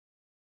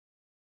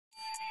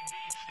How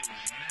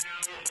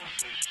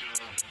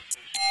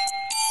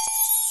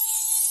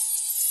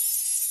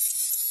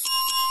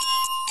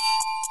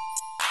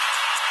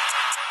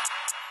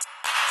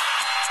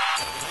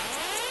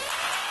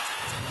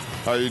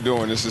you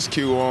doing? This is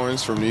Q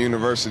Owens from the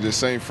University of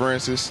St.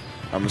 Francis.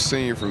 I'm a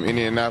senior from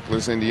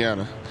Indianapolis,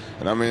 Indiana,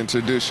 and I'm going to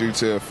introduce you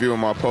to a few of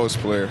my post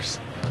players.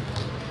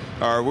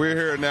 All right, we're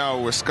here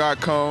now with Scott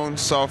Kohne,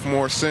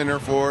 sophomore center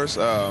for us.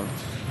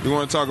 You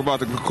want to talk about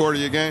the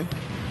Concordia game?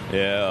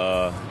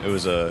 Yeah, it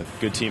was a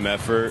good team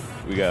effort.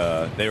 They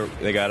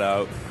got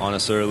out on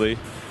us early.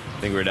 I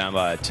think we were down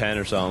by 10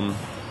 or something.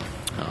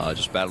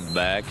 Just battled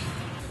back.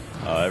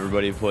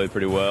 Everybody played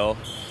pretty well.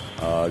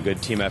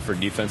 Good team effort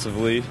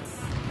defensively,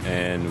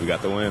 and we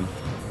got the win.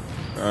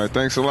 All right,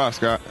 thanks a lot,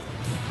 Scott.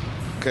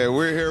 Okay,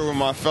 we're here with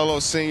my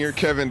fellow senior,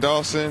 Kevin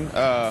Dawson.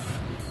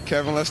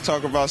 Kevin, let's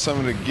talk about some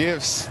of the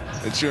gifts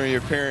that you and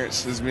your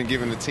parents has been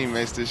giving the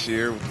teammates this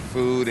year with the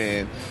food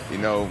and, you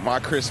know, my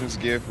Christmas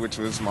gift, which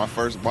was my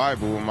first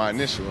Bible with my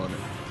initial on it.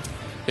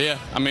 Yeah,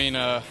 I mean,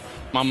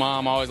 my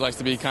mom always likes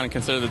to be kind of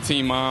considered the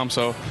team mom,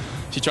 so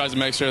she tries to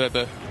make sure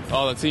that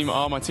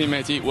all my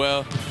teammates eat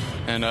well.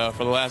 And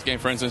for the last game,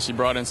 for instance, she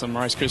brought in some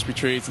Rice Krispie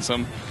treats and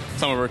some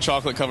of her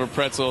chocolate-covered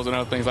pretzels and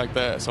other things like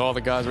that. So all the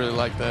guys really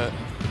like that.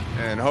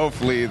 And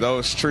hopefully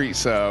those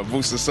treats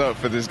boost us up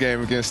for this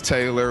game against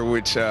Taylor,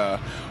 which all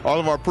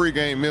of our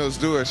pregame meals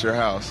do at your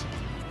house.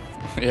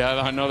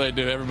 Yeah, I know they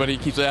do. Everybody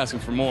keeps asking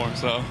for more.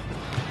 So. All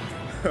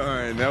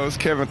right, that was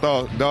Kevin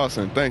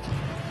Dawson. Thank you.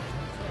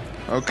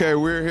 Okay,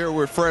 we're here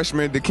with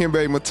freshman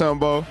Dikembe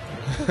Mutombo.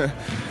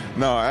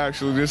 No,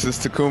 actually, this is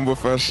Takumba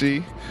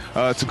Fashawe.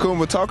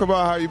 Takumba, talk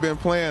about how you've been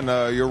playing.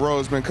 Your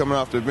role's been coming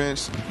off the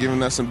bench,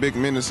 giving us some big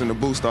minutes and a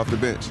boost off the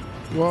bench.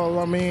 Well,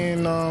 I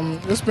mean,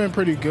 it's been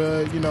pretty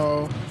good. You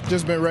know,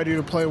 just been ready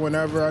to play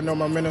whenever. I know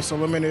my minutes are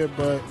limited,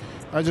 but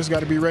I just got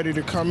to be ready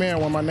to come in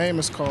when my name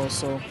is called.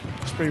 So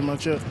that's pretty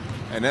much it.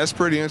 And that's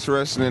pretty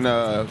interesting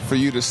for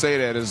you to say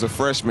that as a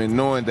freshman,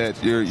 knowing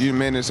that your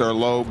minutes are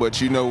low,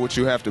 but you know what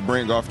you have to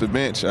bring off the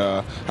bench.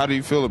 How do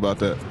you feel about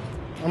that?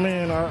 I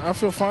mean, I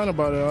feel fine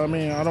about it. I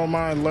mean, I don't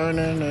mind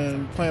learning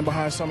and playing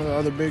behind some of the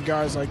other big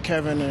guys like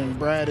Kevin and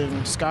Brad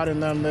and Scott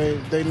and them.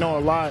 They know a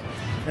lot.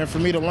 And for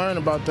me to learn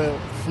about that,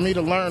 for me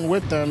to learn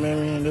with them, I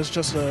mean, it's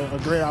just a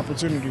great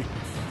opportunity.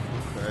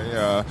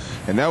 Okay,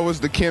 and that was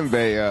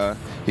Dikembe.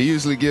 He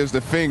usually gives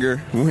the finger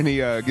when he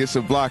gets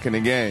a block in the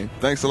game.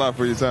 Thanks a lot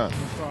for your time. No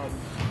problem.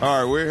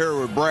 All right, we're here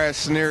with Brad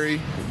Sneary,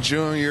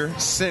 junior,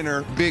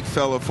 center, big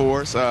fella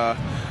for us. I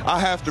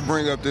have to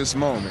bring up this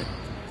moment.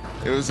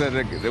 We was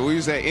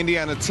at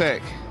Indiana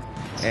Tech,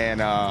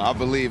 and I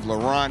believe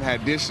LaRon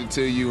had dished it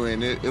to you,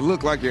 and it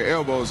looked like your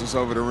elbows was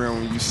over the rim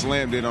when you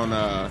slammed it on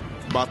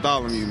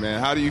Bartholomew, man.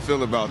 How do you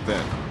feel about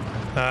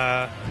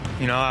that?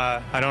 You know,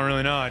 I don't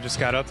really know. I just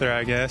got up there,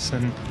 I guess,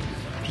 and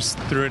just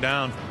threw it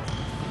down.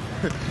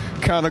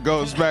 Kind of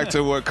goes back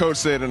to what Coach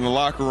said in the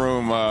locker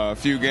room a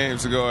few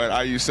games ago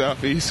at IU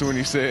Southeast when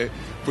he said,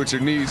 put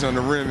your knees on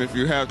the rim if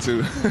you have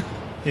to.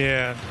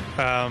 Yeah,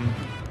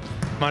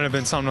 might have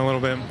been something a little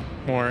bit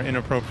more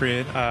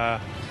inappropriate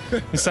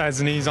besides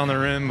the knees on the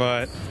rim,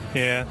 but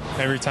yeah,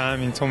 every time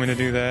he told me to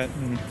do that,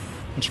 and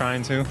I'm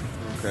trying to.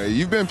 Okay,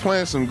 you've been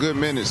playing some good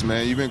minutes,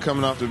 man. You've been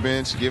coming off the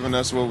bench, giving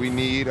us what we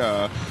need,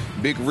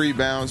 big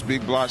rebounds,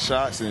 big block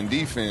shots, and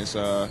defense.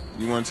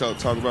 You want to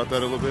talk about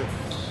that a little bit?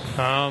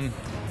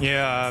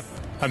 Yeah,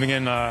 I've been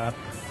getting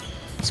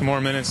some more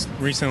minutes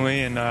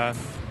recently, and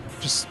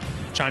just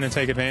trying to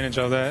take advantage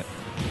of that.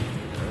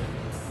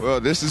 Well,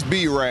 this is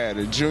B-Rad,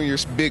 a junior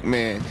big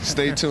man.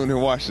 Stay tuned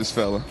and watch this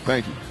fella.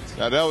 Thank you.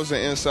 Now, that was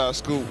an inside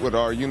scoop with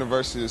our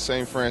University of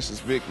St. Francis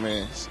big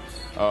mans.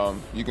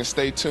 You can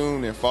stay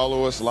tuned and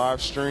follow us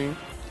live stream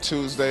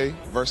Tuesday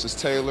versus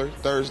Taylor,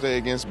 Thursday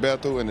against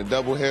Bethel, and a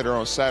doubleheader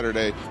on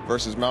Saturday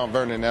versus Mount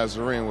Vernon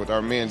Nazarene with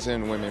our men's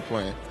and women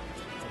playing.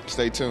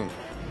 Stay tuned.